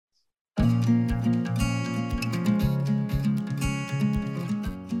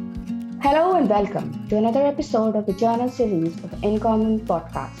Hello and welcome to another episode of the journal series of In Common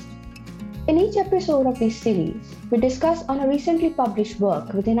podcast. In each episode of this series, we discuss on a recently published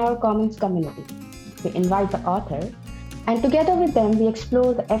work within our Commons community. We invite the author, and together with them, we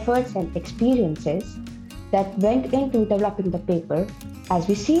explore the efforts and experiences that went into developing the paper as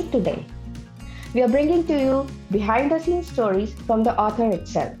we see it today. We are bringing to you behind the scenes stories from the author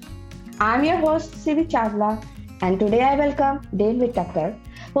itself. I'm your host, Sivi Chawla, and today I welcome Dane Whitaker,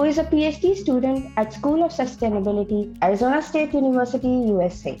 who is a PhD student at School of Sustainability, Arizona State University,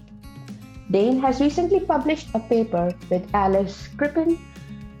 USA. Dane has recently published a paper with Alice Crippen,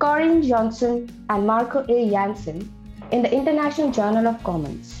 Corinne Johnson, and Marco A. Jansen in the International Journal of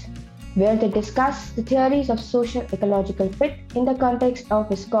Commons, where they discuss the theories of social ecological fit in the context of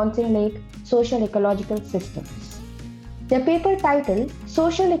Wisconsin Lake social ecological systems. Their paper titled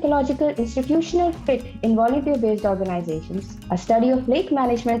Social Ecological Institutional Fit in Volunteer-Based Organizations, a study of lake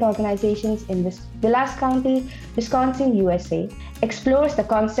management organizations in Vilas County, Wisconsin, USA, explores the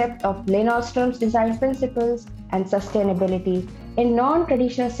concept of Lane Ostrom's design principles and sustainability in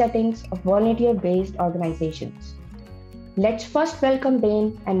non-traditional settings of volunteer-based organizations. Let's first welcome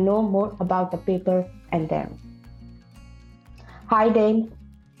Dane and know more about the paper and them. Hi, Dane.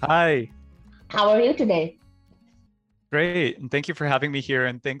 Hi. How are you today? Great. And thank you for having me here.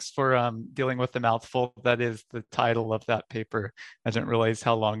 And thanks for dealing with the mouthful that is the title of that paper. I didn't realize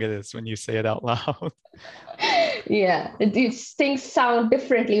how long it is when you say it out loud. Yeah, these things sound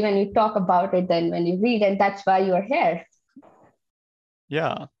differently when you talk about it than when you read, and that's why you're here.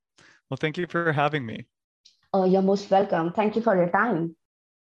 Yeah. Well, thank you for having me. Oh, you're most welcome. Thank you for your time.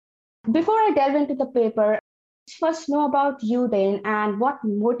 Before I delve into the paper, let's first know about you, Dane, and what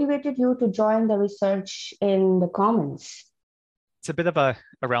motivated you to join the research in the Commons. It's a bit of a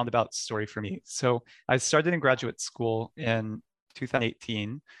roundabout story for me. So I started in graduate school in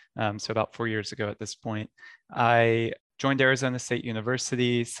 2018, so about 4 years ago at this point. I joined Arizona State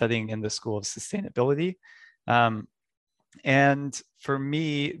University, studying in the School of Sustainability. And for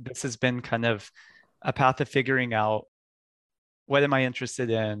me, this has been kind of a path of figuring out what am I interested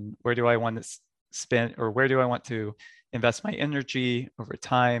in, where do I want to spend, or where do I want to invest my energy over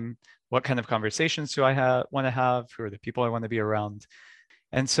time, what kind of conversations do I want to have, who are the people I want to be around.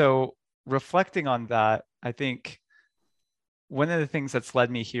 And so reflecting on that, I think one of the things that's led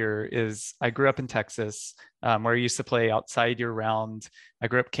me here is I grew up in Texas, where I used to play outside year round. I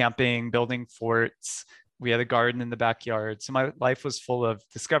grew up camping, building forts. We had a garden in the backyard. So my life was full of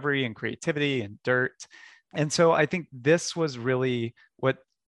discovery and creativity and dirt. And so I think this was really what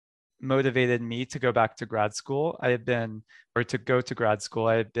motivated me to go back to grad school. I had been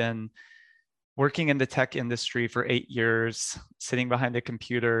working in the tech industry for 8 years, sitting behind a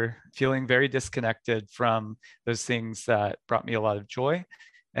computer, feeling very disconnected from those things that brought me a lot of joy.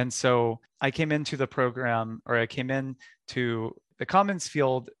 And so I came into the Commons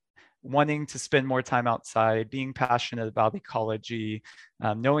field wanting to spend more time outside, being passionate about ecology,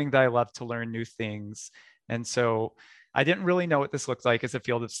 knowing that I love to learn new things. And so I didn't really know what this looked like as a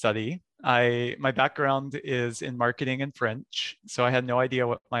field of study. My background is in marketing and French, so I had no idea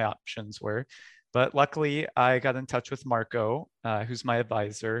what my options were. But luckily, I got in touch with Marco, who's my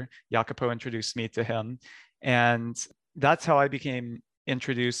advisor. Jacopo introduced me to him. And that's how I became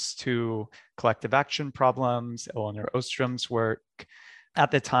introduced to collective action problems, Elinor Ostrom's work.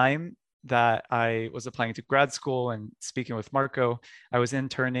 At the time that I was applying to grad school and speaking with Marco, I was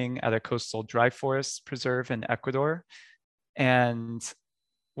interning at a coastal dry forest preserve in Ecuador. And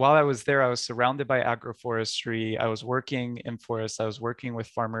while I was there, I was surrounded by agroforestry. I was working in forests. I was working with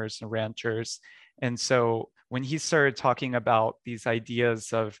farmers and ranchers. And so when he started talking about these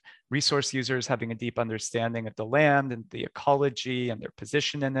ideas of resource users having a deep understanding of the land and the ecology and their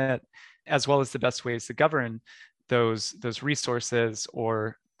position in it, as well as the best ways to govern those resources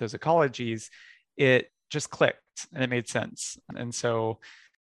or those ecologies, it just clicked and it made sense. And so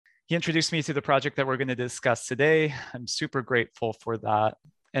he introduced me to the project that we're going to discuss today. I'm super grateful for that.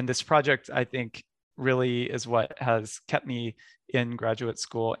 And this project, I think, really is what has kept me in graduate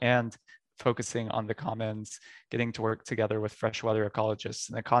school and focusing on the Commons, getting to work together with freshwater ecologists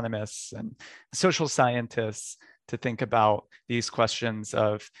and economists and social scientists to think about these questions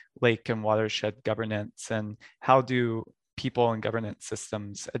of lake and watershed governance and how do people and governance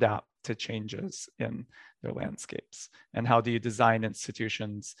systems adapt to changes in their landscapes, and how do you design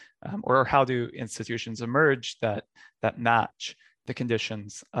institutions, or how do institutions emerge that match the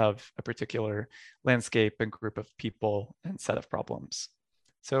conditions of a particular landscape and group of people and set of problems.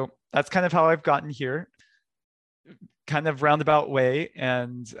 So that's kind of how I've gotten here, kind of roundabout way,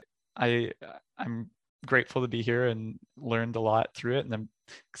 and I'm grateful to be here and learned a lot through it. And I'm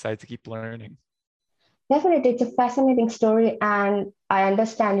excited to keep learning. Definitely, it's a fascinating story. And I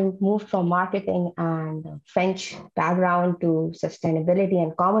understand you moved from marketing and French background to sustainability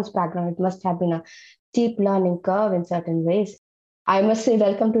and commerce background. It must have been a steep learning curve in certain ways. I must say,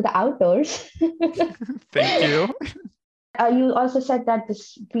 welcome to the outdoors. Thank you. You also said that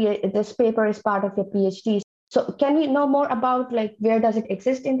this paper is part of your PhD. So can we know more about like where does it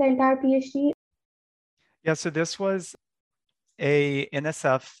exist in the entire PhD? Yeah, so this was a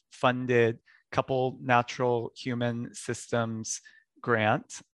NSF funded couple natural human systems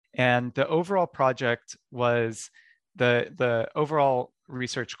grant. And the overall project was the overall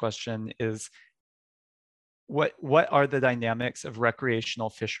research question is what are the dynamics of recreational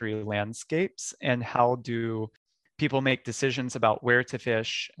fishery landscapes, and how do people make decisions about where to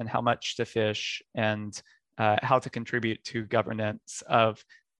fish and how much to fish, and how to contribute to governance of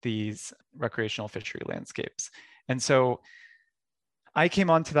these recreational fishery landscapes. And so I came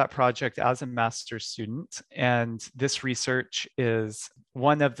onto that project as a master's student, and this research is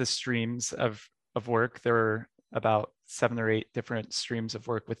one of the streams of work. There are about 7 or 8 different streams of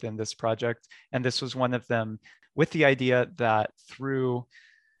work within this project, and this was one of them, with the idea that through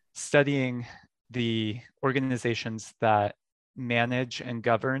studying the organizations that manage and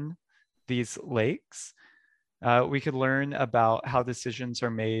govern these lakes, we could learn about how decisions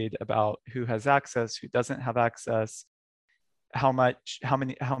are made about who has access, who doesn't have access, how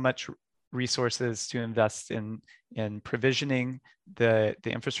much resources to invest in provisioning the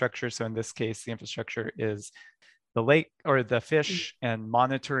infrastructure. So in this case, the infrastructure is the lake or the fish, and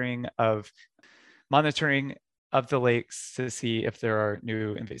monitoring of the lakes to see if there are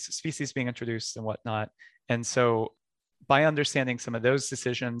new invasive species being introduced and whatnot. And so by understanding some of those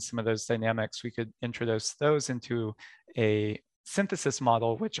decisions, some of those dynamics, we could introduce those into a synthesis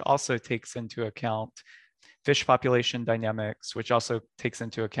model, which also takes into account fish population dynamics, which also takes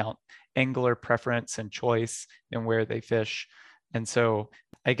into account angler preference and choice in where they fish. And so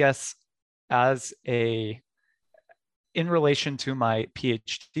I guess in relation to my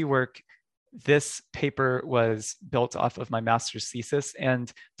PhD work, this paper was built off of my master's thesis. And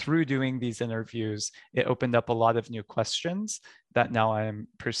through doing these interviews, it opened up a lot of new questions that now I'm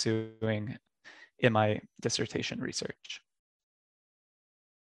pursuing in my dissertation research.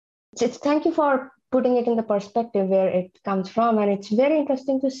 Thank you for putting it in the perspective where it comes from. And it's very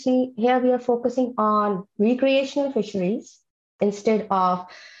interesting to see here we are focusing on recreational fisheries instead of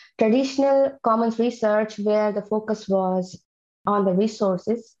traditional commons research, where the focus was on the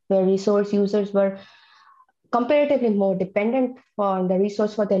resources, where resource users were comparatively more dependent on the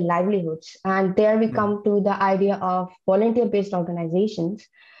resource for their livelihoods. And there we come to the idea of volunteer-based organizations.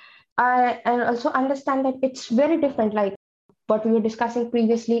 I also understand that it's very different, like what we were discussing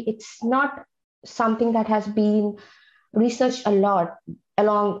previously. It's not something that has been researched a lot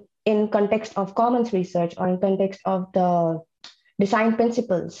along in context of commons research or in context of the design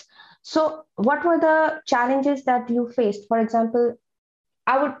principles. So what were the challenges that you faced? For example,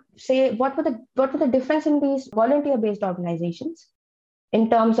 I would say what were the difference in these volunteer-based organizations in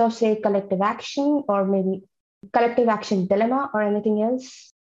terms of, say, collective action, or maybe collective action dilemma, or anything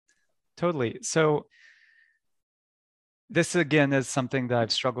else? Totally. So this again is something that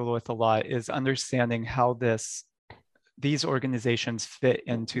I've struggled with a lot, is understanding how these organizations fit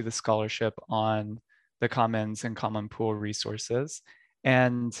into the scholarship on the commons and common pool resources.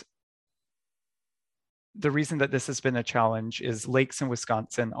 And the reason that this has been a challenge is lakes in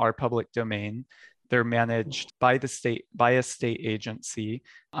Wisconsin are public domain. They're managed by a state agency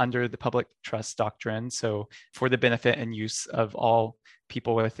under the public trust doctrine, so for the benefit and use of all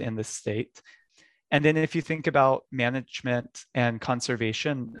people within the state. And then if you think about management and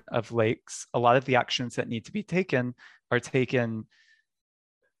conservation of lakes, a lot of the actions that need to be taken are taken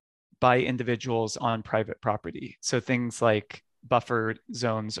by individuals on private property. So things like buffer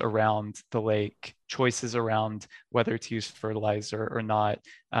zones around the lake, choices around whether to use fertilizer or not,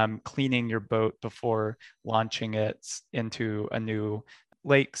 cleaning your boat before launching it into a new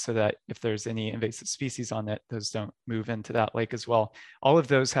lake so that if there's any invasive species on it, those don't move into that lake as well. All of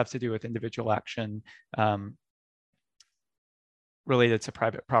those have to do with individual action related to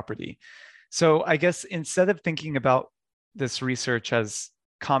private property. So I guess instead of thinking about this research as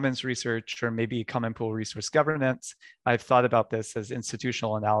commons research or maybe common pool resource governance, I've thought about this as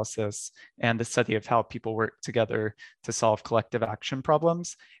institutional analysis and the study of how people work together to solve collective action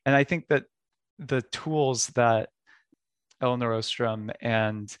problems. And I think that the tools that Elinor Ostrom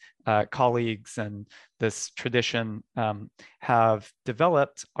and colleagues and this tradition have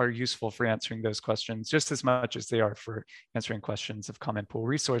developed are useful for answering those questions just as much as they are for answering questions of common pool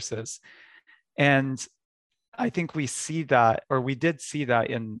resources. And I think we see that, or we did see that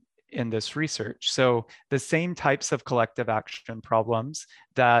in this research. So the same types of collective action problems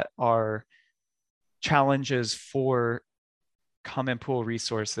that are challenges for common pool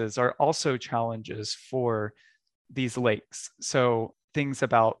resources are also challenges for these lakes. So things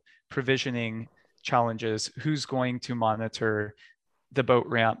about provisioning challenges, who's going to monitor the boat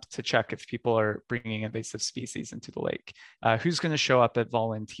ramp to check if people are bringing invasive species into the lake, who's going to show up at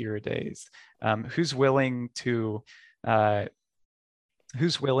volunteer days, who's willing to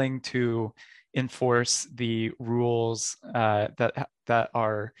enforce the rules that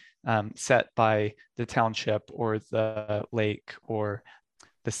are set by the township or the lake or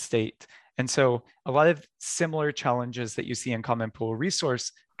the state. And so a lot of similar challenges that you see in common pool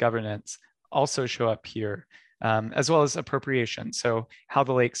resource governance also show up here, as well as appropriation. So how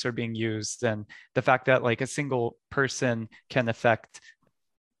the lakes are being used, and the fact that like a single person can affect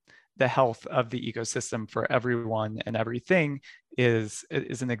the health of the ecosystem for everyone and everything is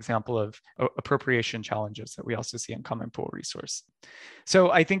an example of appropriation challenges that we also see in common pool resource.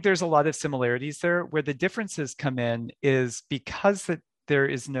 So I think there's a lot of similarities there. Where the differences come in is because that there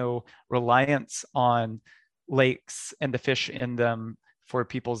is no reliance on lakes and the fish in them for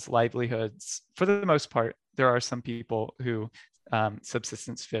people's livelihoods. For the most part, there are some people who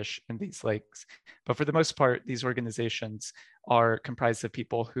subsistence fish in these lakes, but for the most part, these organizations are comprised of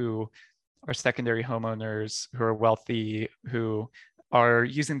people who are secondary homeowners, who are wealthy, who are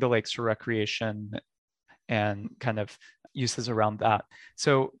using the lakes for recreation and kind of uses around that.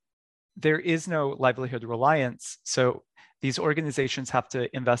 So there is no livelihood reliance. So these organizations have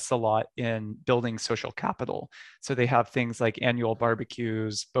to invest a lot in building social capital. So they have things like annual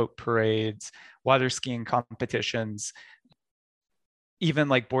barbecues, boat parades, water skiing competitions, even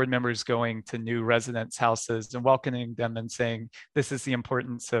like board members going to new residents' houses and welcoming them and saying, this is the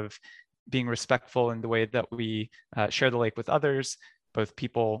importance of being respectful in the way that we share the lake with others, both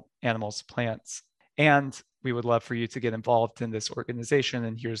people, animals, plants. And we would love for you to get involved in this organization,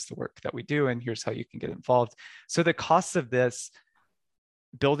 and here's the work that we do, and here's how you can get involved. So the cost of this,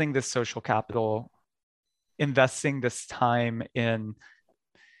 building this social capital, investing this time in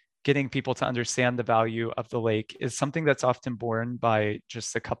getting people to understand the value of the lake is something that's often borne by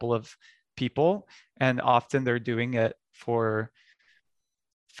just a couple of people. And often they're doing it for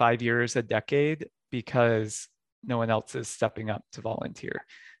 5 years, a decade, because no one else is stepping up to volunteer.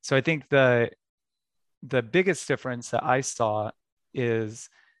 So I think the biggest difference that I saw is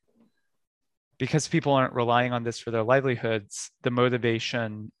because people aren't relying on this for their livelihoods, the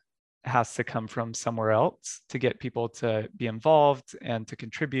motivation has to come from somewhere else to get people to be involved and to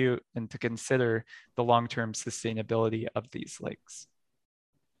contribute and to consider the long-term sustainability of these lakes.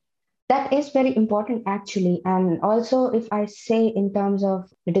 That is very important, actually. And also, if I say in terms of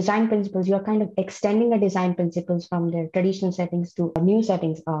the design principles, you're kind of extending the design principles from their traditional settings to new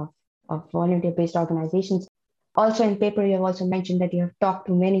settings of volunteer-based organizations. Also in paper, you have also mentioned that you have talked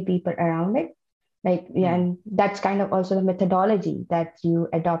to many people around it. And that's kind of also the methodology that you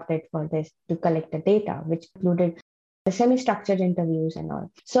adopted for this to collect the data, which included the semi-structured interviews and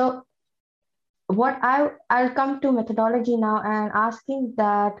all. So I'll come to methodology now and asking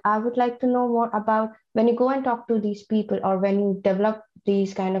that I would like to know more about when you go and talk to these people or when you develop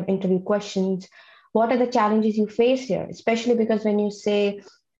these kind of interview questions, what are the challenges you face here? Especially because when you say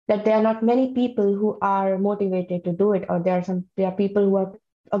that there are not many people who are motivated to do it, or there are people who are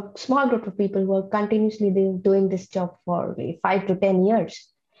a small group of people who are continuously doing this job for 5 to 10 years.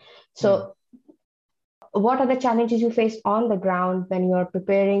 So what are the challenges you face on the ground when you are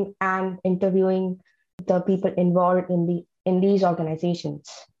preparing and interviewing the people involved in these organizations?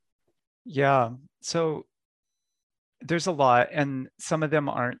 Yeah, so there's a lot, and some of them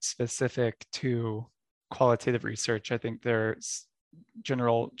aren't specific to qualitative research. I think there's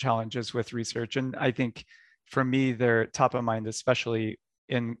general challenges with research, and I think for me, they're top of mind, especially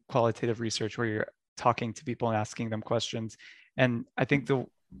in qualitative research where you're talking to people and asking them questions. And I think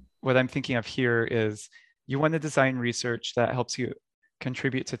what I'm thinking of here is you want to design research that helps you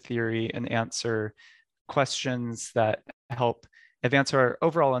contribute to theory and answer questions that help advance our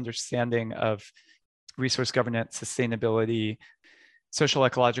overall understanding of resource governance, sustainability, social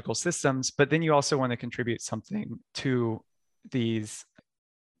ecological systems, but then you also want to contribute something to these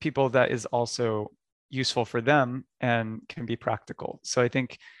people that is also useful for them and can be practical. So I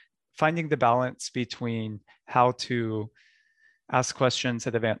think finding the balance between how to ask questions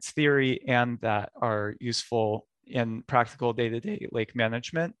that advance theory and that are useful in practical day-to-day lake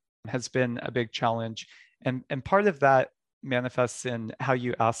management has been a big challenge. And part of that manifests in how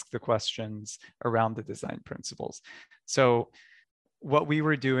you ask the questions around the design principles. So what we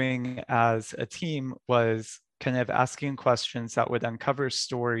were doing as a team was kind of asking questions that would uncover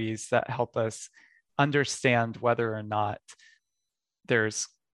stories that help us understand whether or not there's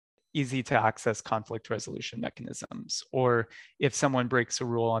easy to access conflict resolution mechanisms, or if someone breaks a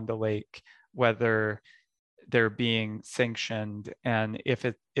rule on the lake, whether they're being sanctioned, and if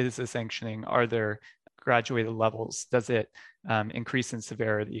it is a sanctioning, are there graduated levels? Does it increase in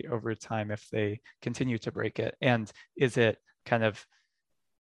severity over time if they continue to break it? And is it kind of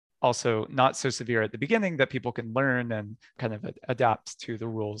also not so severe at the beginning that people can learn and kind of adapt to the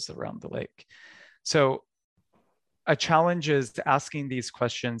rules around the lake? So a challenge is asking these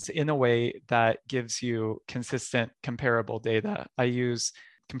questions in a way that gives you consistent comparable data. I use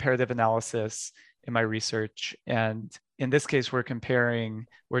comparative analysis in my research. And in this case, we're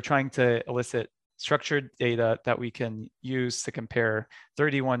trying to elicit structured data that we can use to compare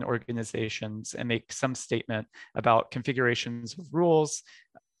 31 organizations and make some statement about configurations of rules,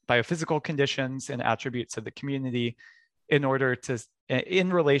 biophysical conditions, and attributes of the community in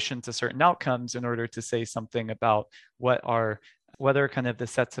relation to certain outcomes, in order to say something about what are kind of the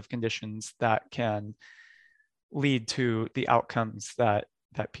sets of conditions that can lead to the outcomes that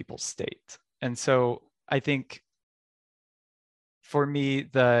people state. And so I think for me,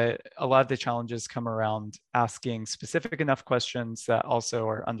 a lot of the challenges come around asking specific enough questions that also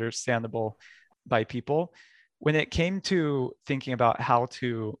are understandable by people. When it came to thinking about how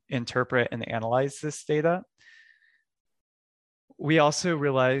to interpret and analyze this data, we also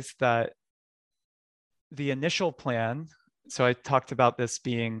realized that the initial plan, so I talked about this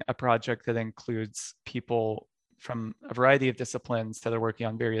being a project that includes people from a variety of disciplines that are working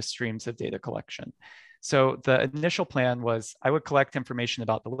on various streams of data collection. So the initial plan was I would collect information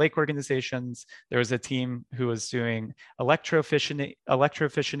about the lake organizations. There was a team who was doing electrofishing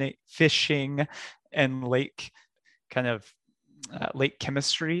and lake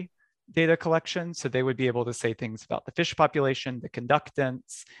chemistry data collection. So they would be able to say things about the fish population, the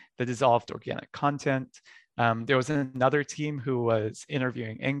conductance, the dissolved organic content. There was another team who was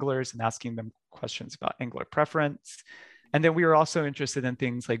interviewing anglers and asking them questions about angler preference. And then we were also interested in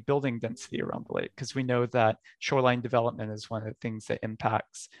things like building density around the lake, because we know that shoreline development is one of the things that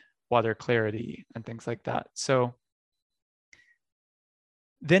impacts water clarity and things like that. So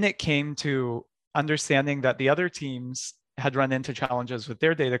then it came to understanding that the other teams had run into challenges with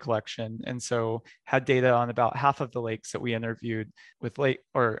their data collection, and so had data on about half of the lakes that we interviewed with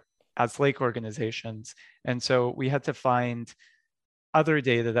as lake organizations. And so we had to find other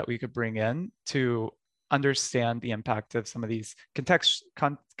data that we could bring in to understand the impact of some of these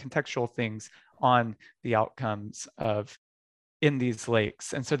contextual things on the outcomes in these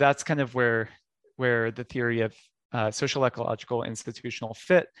lakes. And so that's kind of where the theory of social ecological institutional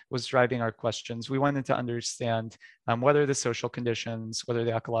fit was driving our questions. We wanted to understand whether the social conditions, whether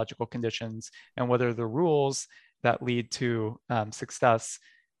the ecological conditions, and whether the rules that lead to success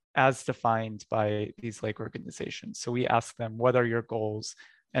as defined by these lake organizations. So we asked them, what are your goals?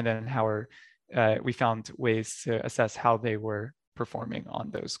 And then we found ways to assess how they were performing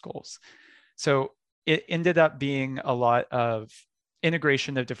on those goals. So it ended up being a lot of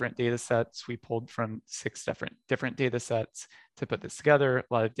integration of different data sets. We pulled from 6 different data sets to put this together,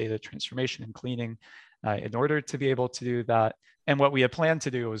 a lot of data transformation and cleaning in order to be able to do that. And what we had planned to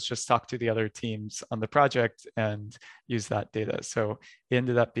do was just talk to the other teams on the project and use that data. So it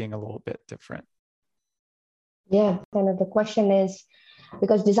ended up being a little bit different. Yeah, kind of the question is,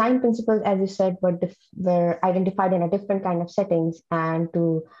 because design principles, as you said, were identified in a different kind of settings, and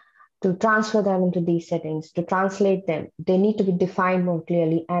to transfer them into these settings, to translate them, they need to be defined more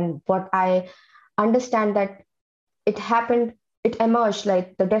clearly. And what I understand that it emerged,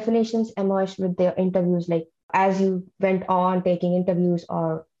 like the definitions emerged with their interviews, like as you went on taking interviews,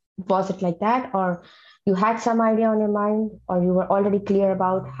 or was it like that? Or you had some idea on your mind, or you were already clear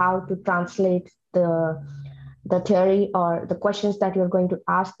about how to translate the theory or the questions that you're going to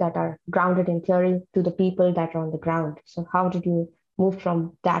ask that are grounded in theory to the people that are on the ground? So how did you move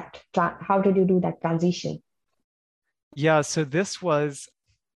from that? How did you do that transition? Yeah, so this was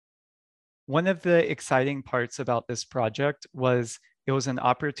one of the exciting parts about this project. It was an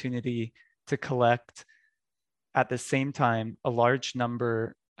opportunity to collect at the same time a large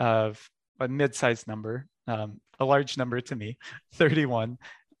number a mid-sized number, a large number to me, 31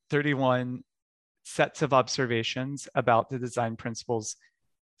 sets of observations about the design principles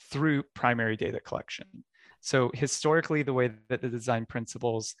through primary data collection. So historically, the way that the design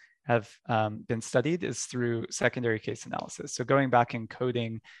principles have been studied is through secondary case analysis. So going back and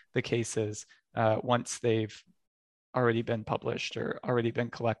coding the cases once they've already been published or already been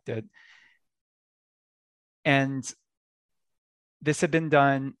collected. And this had been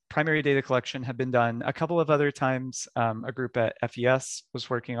done, primary data collection had been done a couple of other times. A group at FES was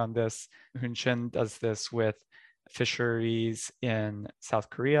working on this. Hoon does this with fisheries in South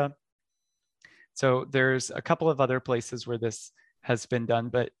Korea. So there's a couple of other places where this has been done,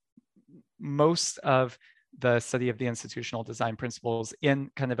 but most of the study of the institutional design principles in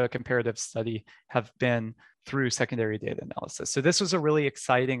kind of a comparative study have been through secondary data analysis. So this was a really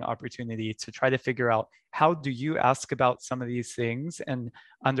exciting opportunity to try to figure out how do you ask about some of these things and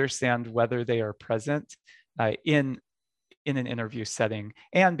understand whether they are present in an interview setting.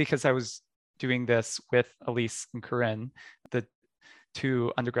 And because I was doing this with Elise and Corinne, the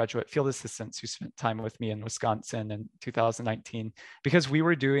two undergraduate field assistants who spent time with me in Wisconsin in 2019, because we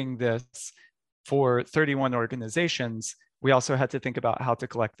were doing this for 31 organizations, we also had to think about how to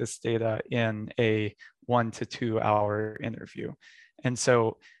collect this data in a 1 to 2 hour interview. And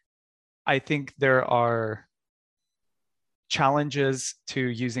so I think there are challenges to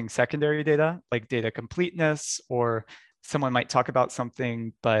using secondary data, like data completeness, or someone might talk about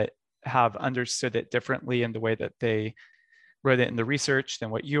something but have understood it differently in the way that they wrote it in the research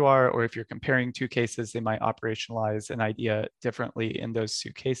than what you are, or if you're comparing two cases, they might operationalize an idea differently in those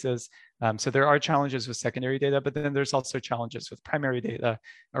two cases. So there are challenges with secondary data, but then there's also challenges with primary data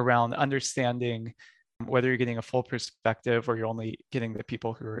around understanding whether you're getting a full perspective or you're only getting the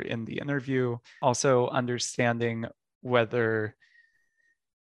people who are in the interview. Also understanding whether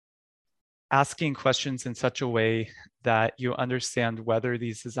asking questions in such a way that you understand whether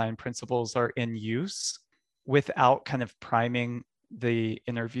these design principles are in use without kind of priming the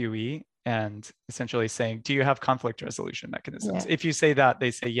interviewee and essentially saying, do you have conflict resolution mechanisms? Yeah. If you say that,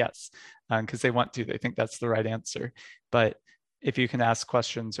 they say yes, because they want to, they think that's the right answer. But if you can ask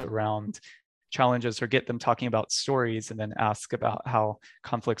questions around challenges or get them talking about stories and then ask about how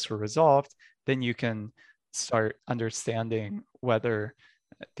conflicts were resolved, then you can start understanding whether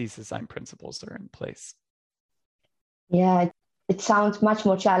these design principles are in place. Yeah, it sounds much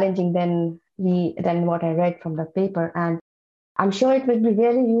more challenging than what I read from the paper. And I'm sure it will be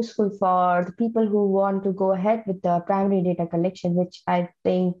very useful for the people who want to go ahead with the primary data collection, which I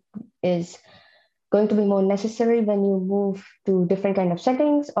think is going to be more necessary when you move to different kind of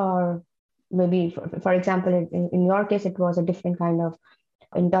settings, or maybe, for example, in your case, it was a different kind of,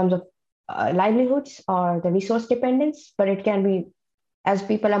 in terms of livelihoods or the resource dependence, but it can be as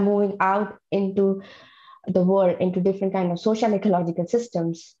people are moving out into the world, into different kind of social ecological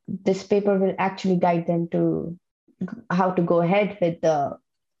systems, this paper will actually guide them to how to go ahead with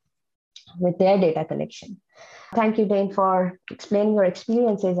their data collection. Thank you, Dane, for explaining your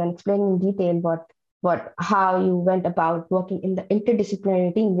experiences and explaining in detail how you went about working in the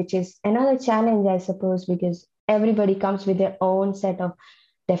interdisciplinary team, which is another challenge, I suppose, because everybody comes with their own set of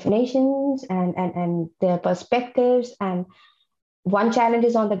definitions and their perspectives. And one challenge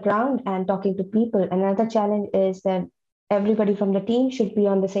is on the ground and talking to people. Another challenge is that everybody from the team should be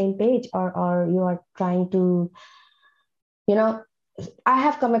on the same page, or you are trying to, I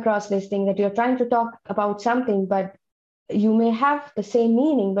have come across this thing that you're trying to talk about something, but you may have the same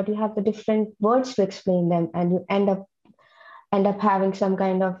meaning, but you have the different words to explain them, and you end up having some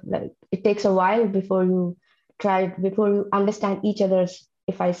kind of, like, it takes a while before you understand each other's,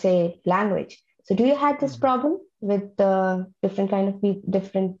 if I say, language. So do you have this problem with the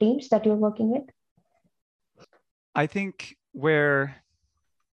different teams that you're working with? I think where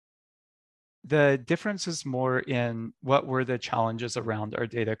the difference is more in what were the challenges around our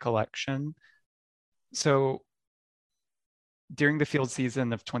data collection. So during the field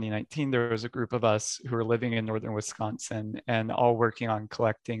season of 2019, there was a group of us who were living in northern Wisconsin and all working on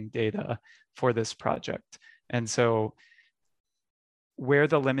collecting data for this project. And so where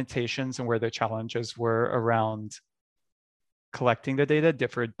the limitations and where the challenges were around collecting the data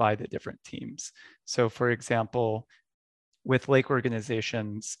differed by the different teams. So for example, with lake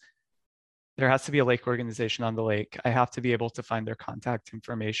organizations, there has to be a lake organization on the lake. I have to be able to find their contact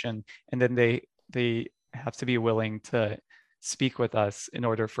information, and then they have to be willing to speak with us in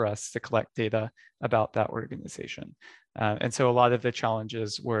order for us to collect data about that organization. And so a lot of the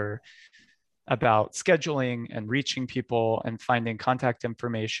challenges were about scheduling and reaching people and finding contact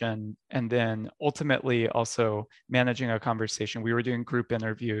information, and then ultimately also managing a conversation. We were doing group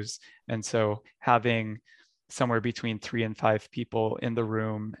interviews, and so having somewhere between 3 and 5 people in the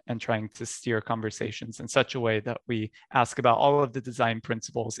room and trying to steer conversations in such a way that we ask about all of the design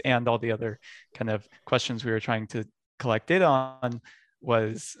principles and all the other kind of questions we were trying to collect data on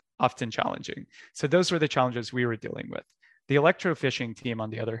was often challenging. So those were the challenges we were dealing with. The electrofishing team, on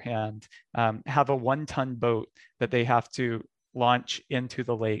the other hand, have a 1-ton boat that they have to launch into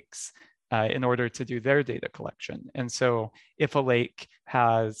the lakes in order to do their data collection. And so if a lake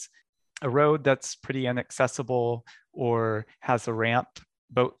has a road that's pretty inaccessible or has a ramp,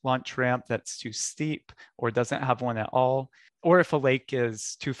 boat launch ramp that's too steep or doesn't have one at all, or if a lake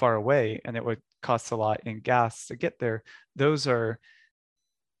is too far away and it would cost a lot in gas to get there, those are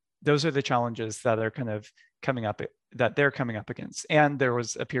the challenges that are kind of coming up, that they're coming up against. And there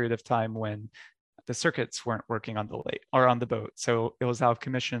was a period of time when the circuits weren't working on the lake or on the boat. So it was out of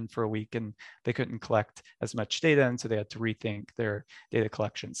commission for a week and they couldn't collect as much data. And so they had to rethink their data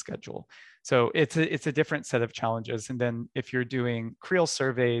collection schedule. So it's a different set of challenges. And then if you're doing creel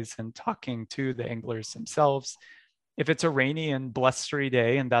surveys and talking to the anglers themselves, if it's a rainy and blustery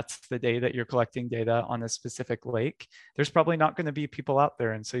day and that's the day that you're collecting data on a specific lake, there's probably not going to be people out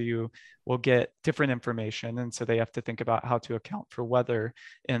there. And so you will get different information. And so they have to think about how to account for weather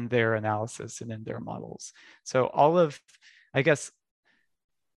in their analysis and in their models. So all of, I guess,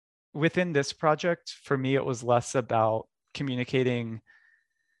 within this project, for me, it was less about communicating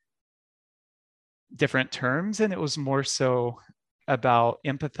different terms, and it was more so about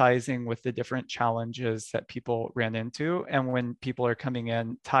empathizing with the different challenges that people ran into. And when people are coming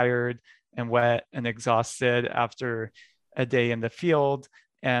in tired and wet and exhausted after a day in the field,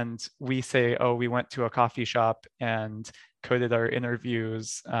 and we say, oh, we went to a coffee shop and coded our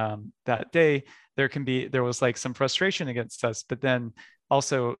interviews that day, there was like some frustration against us, but then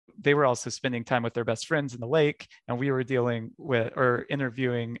also they were also spending time with their best friends in the lake, and we were dealing with or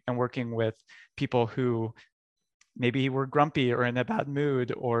interviewing and working with people who maybe were grumpy or in a bad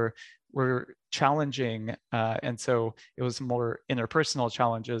mood or were challenging. And so it was more interpersonal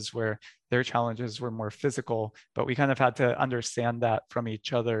challenges where their challenges were more physical, but we kind of had to understand that from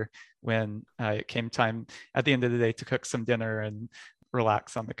each other when it came time at the end of the day to cook some dinner and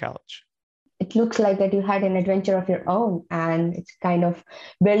relax on the couch. It looks like that you had an adventure of your own, and it's kind of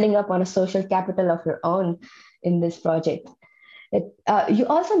building up on a social capital of your own in this project. You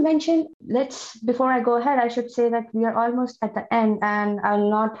also mentioned, before I go ahead, I should say that we are almost at the end, and I'll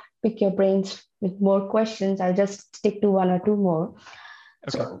not pick your brains with more questions. I'll just stick to one or two more.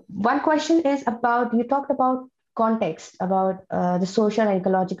 Okay. So one question is about, you talked about context, about the social and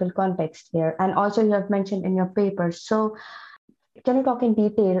ecological context here, and also you have mentioned in your paper. So can you talk in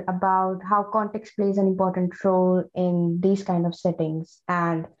detail about how context plays an important role in these kind of settings,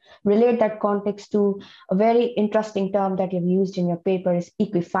 and relate that context to a very interesting term that you've used in your paper is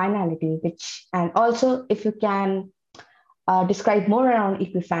equifinality, and also if you can describe more around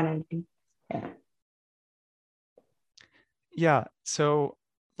equifinality. Yeah, so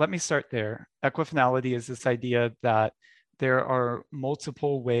let me start there. Equifinality is this idea that there are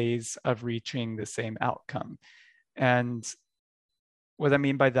multiple ways of reaching the same outcome. And what I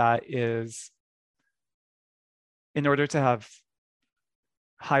mean by that is, in order to have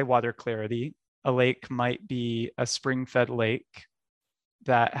high water clarity, a lake might be a spring-fed lake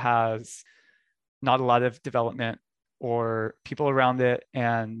that has not a lot of development or people around it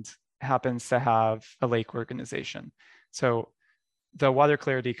and happens to have a lake organization. So the water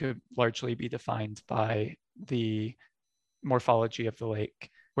clarity could largely be defined by the morphology of the lake.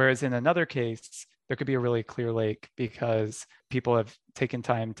 Whereas in another case, there could be a really clear lake because people have taken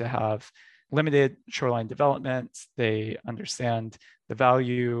time to have limited shoreline development. They understand the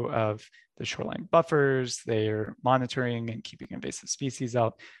value of the shoreline buffers. They're monitoring and keeping invasive species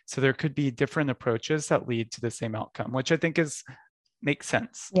out. So there could be different approaches that lead to the same outcome, which I think makes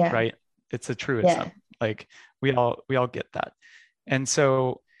sense, right? It's a truism. Yeah. Like we all get that. And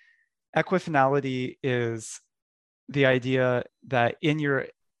so equifinality is the idea that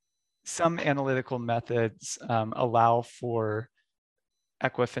some analytical methods allow for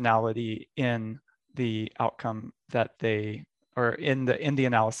equifinality in the outcome that or in the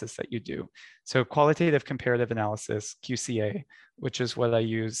analysis that you do. So qualitative comparative analysis, QCA, which is what I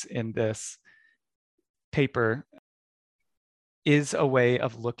use in this paper, is a way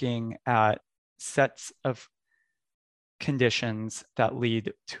of looking at sets of conditions that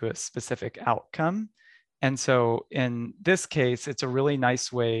lead to a specific outcome. And so in this case, it's a really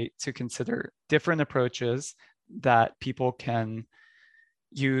nice way to consider different approaches that people can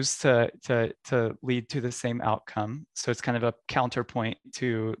use to lead to the same outcome. So it's kind of a counterpoint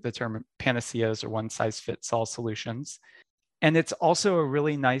to the term panaceas or one-size-fits-all solutions. And it's also a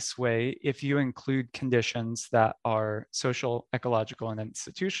really nice way, if you include conditions that are social, ecological, and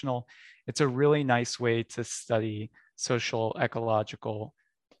institutional, it's a really nice way to study social, ecological,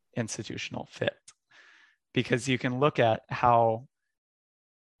 institutional fit. Because you can look at how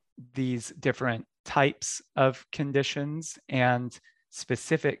these different types of conditions and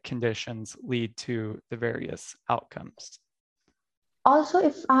specific conditions lead to the various outcomes. Also,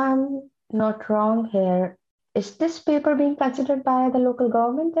 if I'm not wrong here, is this paper being considered by the local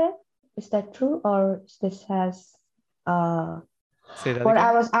government there? Is that true, or is this has uh, Say that what I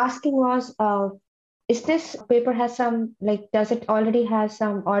again. was asking was, is this paper has some, like, does it already have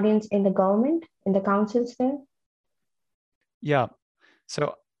some audience in the government, in the councils there? Yeah.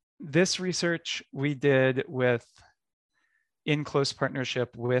 So this research we did in close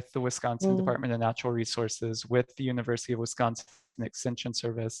partnership with the Wisconsin Mm, Department of Natural Resources, with the University of Wisconsin Extension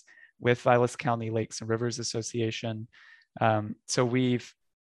Service, with Vilas County Lakes and Rivers Association. So we're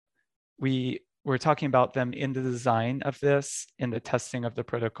talking about them in the design of this, in the testing of the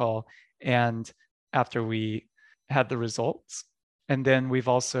protocol, and after we had the results. And then we've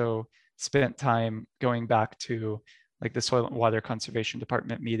also spent time going back to like the Soil and Water Conservation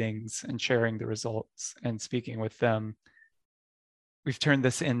Department meetings and sharing the results and speaking with them. We've turned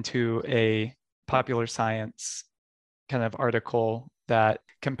this into a popular science kind of article that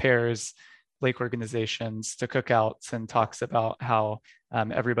compares lake organizations to cookouts and talks about how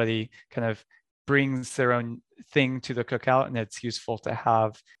everybody kind of brings their own thing to the cookout, and it's useful to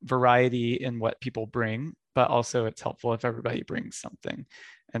have variety in what people bring, but also it's helpful if everybody brings something.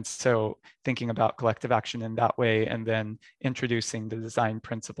 And so thinking about collective action in that way, and then introducing the design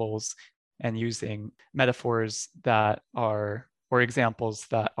principles and using metaphors that are, or examples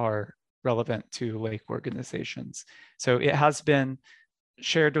that are relevant to lake organizations. So it has been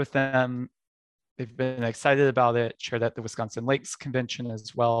shared with them. They've been excited about it, shared at the Wisconsin Lakes Convention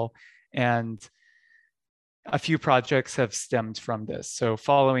as well. And a few projects have stemmed from this. So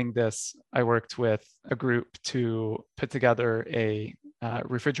following this, I worked with a group to put together a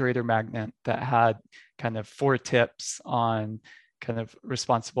refrigerator magnet that had kind of 4 tips on kind of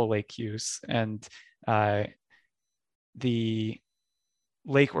responsible lake use. And the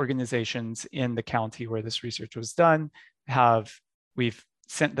lake organizations in the county where this research was done we've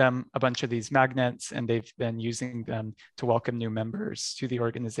sent them a bunch of these magnets, and they've been using them to welcome new members to the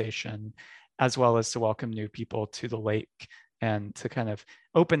organization, as well as to welcome new people to the lake, and to kind of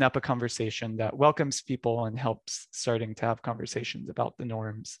open up a conversation that welcomes people and helps starting to have conversations about the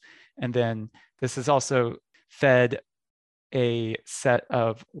norms. And then this has also fed a set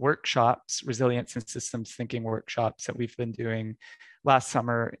of workshops, resilience and systems thinking workshops that we've been doing last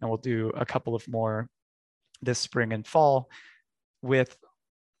summer, and we'll do a couple of more this spring and fall with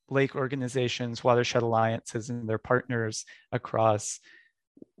lake organizations, watershed alliances, and their partners across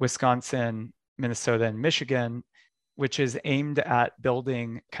Wisconsin, Minnesota, and Michigan, which is aimed at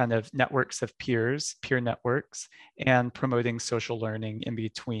building kind of networks of peers, peer networks, and promoting social learning in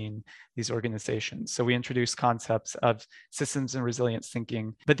between these organizations. So we introduce concepts of systems and resilience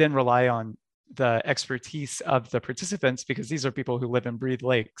thinking, but then rely on the expertise of the participants, because these are people who live and breathe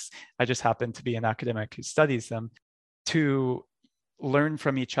lakes. I just happen to be an academic who studies them, to learn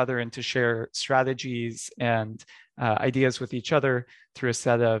from each other and to share strategies and ideas with each other through a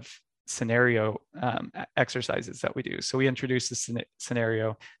set of scenario exercises that we do. So we introduce the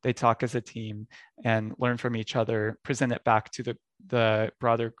scenario, they talk as a team and learn from each other, present it back to the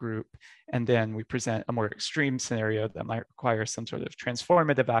broader group, and then we present a more extreme scenario that might require some sort of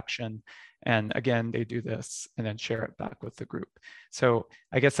transformative action. And again, they do this and then share it back with the group. So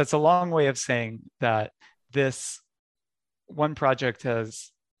I guess that's a long way of saying that this one project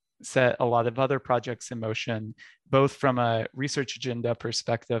has set a lot of other projects in motion, both from a research agenda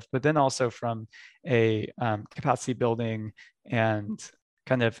perspective, but then also from a capacity building and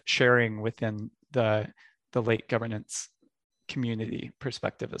kind of sharing within the lake governance community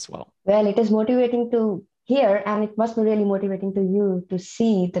perspective as well. Well, it is motivating to hear, and it must be really motivating to you to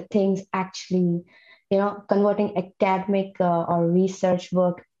see the things actually, converting academic or research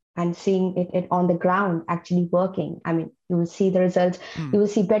work and seeing it on the ground actually working. I mean, you will see the results, you will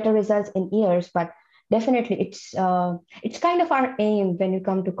see better results in years, but definitely it's kind of our aim when you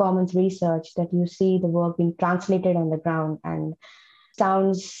come to Commons research, that you see the work being translated on the ground, and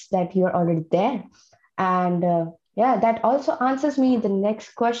sounds that you're already there. And yeah, that also answers me the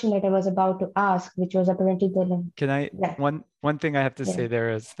next question that I was about to ask, which was apparently the. Can I? Yeah. One thing I have to say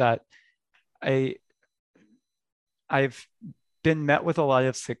there is that I've been met with a lot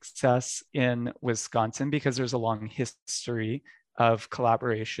of success in Wisconsin because there's a long history of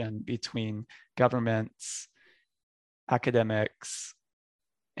collaboration between governments, academics,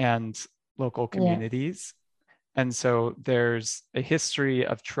 and local communities. Yeah. And so there's a history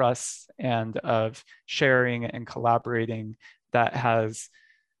of trust and of sharing and collaborating that has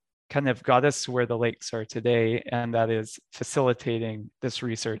kind of got us to where the lakes are today, and that is facilitating this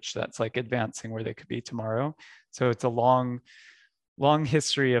research that's like advancing where they could be tomorrow. So it's a long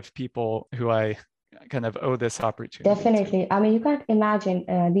history of people who I kind of owe this opportunity. Definitely. I mean, you can't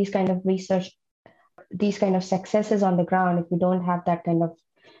imagine these kind of research, these kind of successes on the ground if you don't have that kind of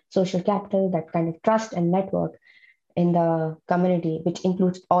social capital, that kind of trust and network in the community, which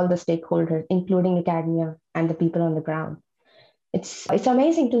includes all the stakeholders, including academia and the people on the ground. It's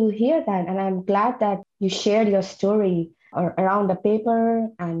amazing to hear that, and I'm glad that you shared your story around the paper,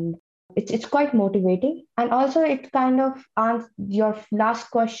 and it's quite motivating. And also, it kind of answers your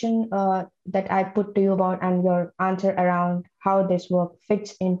last question that I put to you about, and your answer around how this work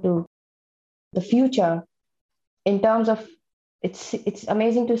fits into the future in terms of it's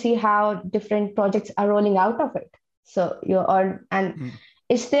amazing to see how different projects are rolling out of it. So you're all and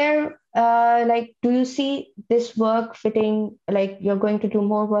is there do you see this work fitting, like you're going to do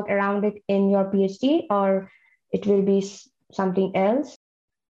more work around it in your PhD, or it will be something else?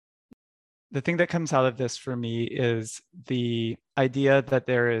 The thing that comes out of this for me is the idea that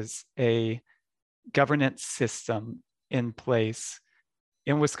there is a governance system in place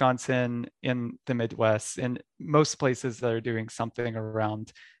in Wisconsin, in the Midwest, in most places that are doing something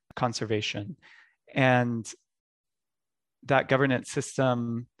around conservation. And that governance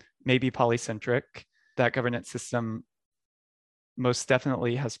system may be polycentric. That governance system most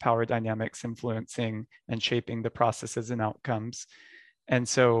definitely has power dynamics influencing and shaping the processes and outcomes. And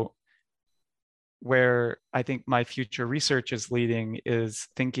so where I think my future research is leading is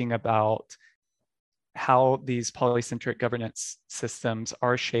thinking about how these polycentric governance systems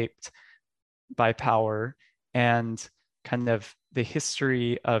are shaped by power and kind of the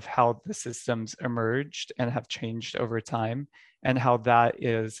history of how the systems emerged and have changed over time, and how that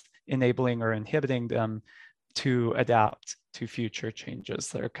is enabling or inhibiting them to adapt to future changes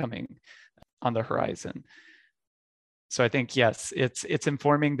that are coming on the horizon. So I think, yes, it's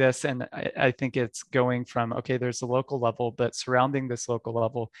informing this, and I think it's going from, okay, there's a local level, but surrounding this local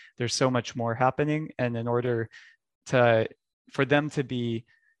level, there's so much more happening. And in order for them to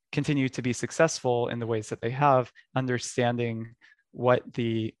continue to be successful in the ways that they have, understanding what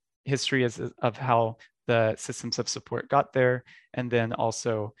the history is of how the systems of support got there, and then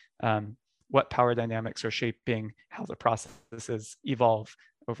also what power dynamics are shaping how the processes evolve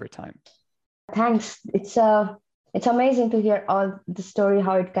over time. Thanks. It's amazing to hear all the story,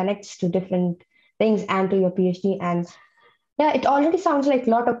 how it connects to different things and to your PhD. And yeah, it already sounds like a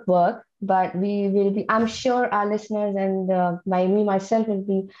lot of work, but I'm sure our listeners and myself will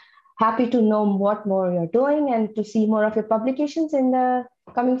be happy to know what more you're doing and to see more of your publications in the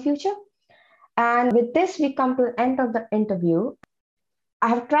coming future. And with this, we come to the end of the interview. I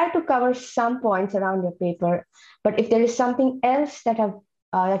have tried to cover some points around your paper, but if there is something else that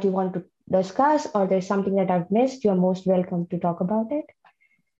you want to discuss, or there's something that I've missed, you're most welcome to talk about it.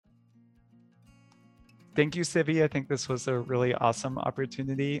 Thank you, Sivi. I think this was a really awesome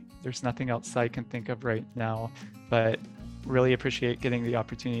opportunity. There's nothing else I can think of right now, but really appreciate getting the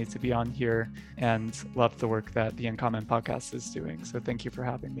opportunity to be on here and love the work that the InCommon podcast is doing. So thank you for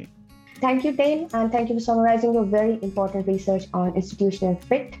having me. Thank you, Dale, and thank you for summarizing your very important research on institutional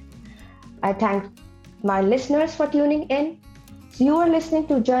fit. I thank my listeners for tuning in. So you are listening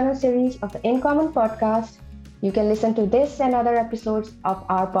to Journal Series of the InCommon podcast. You can listen to this and other episodes of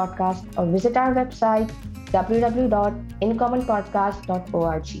our podcast or visit our website,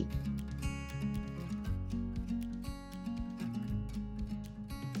 www.incommonpodcast.org.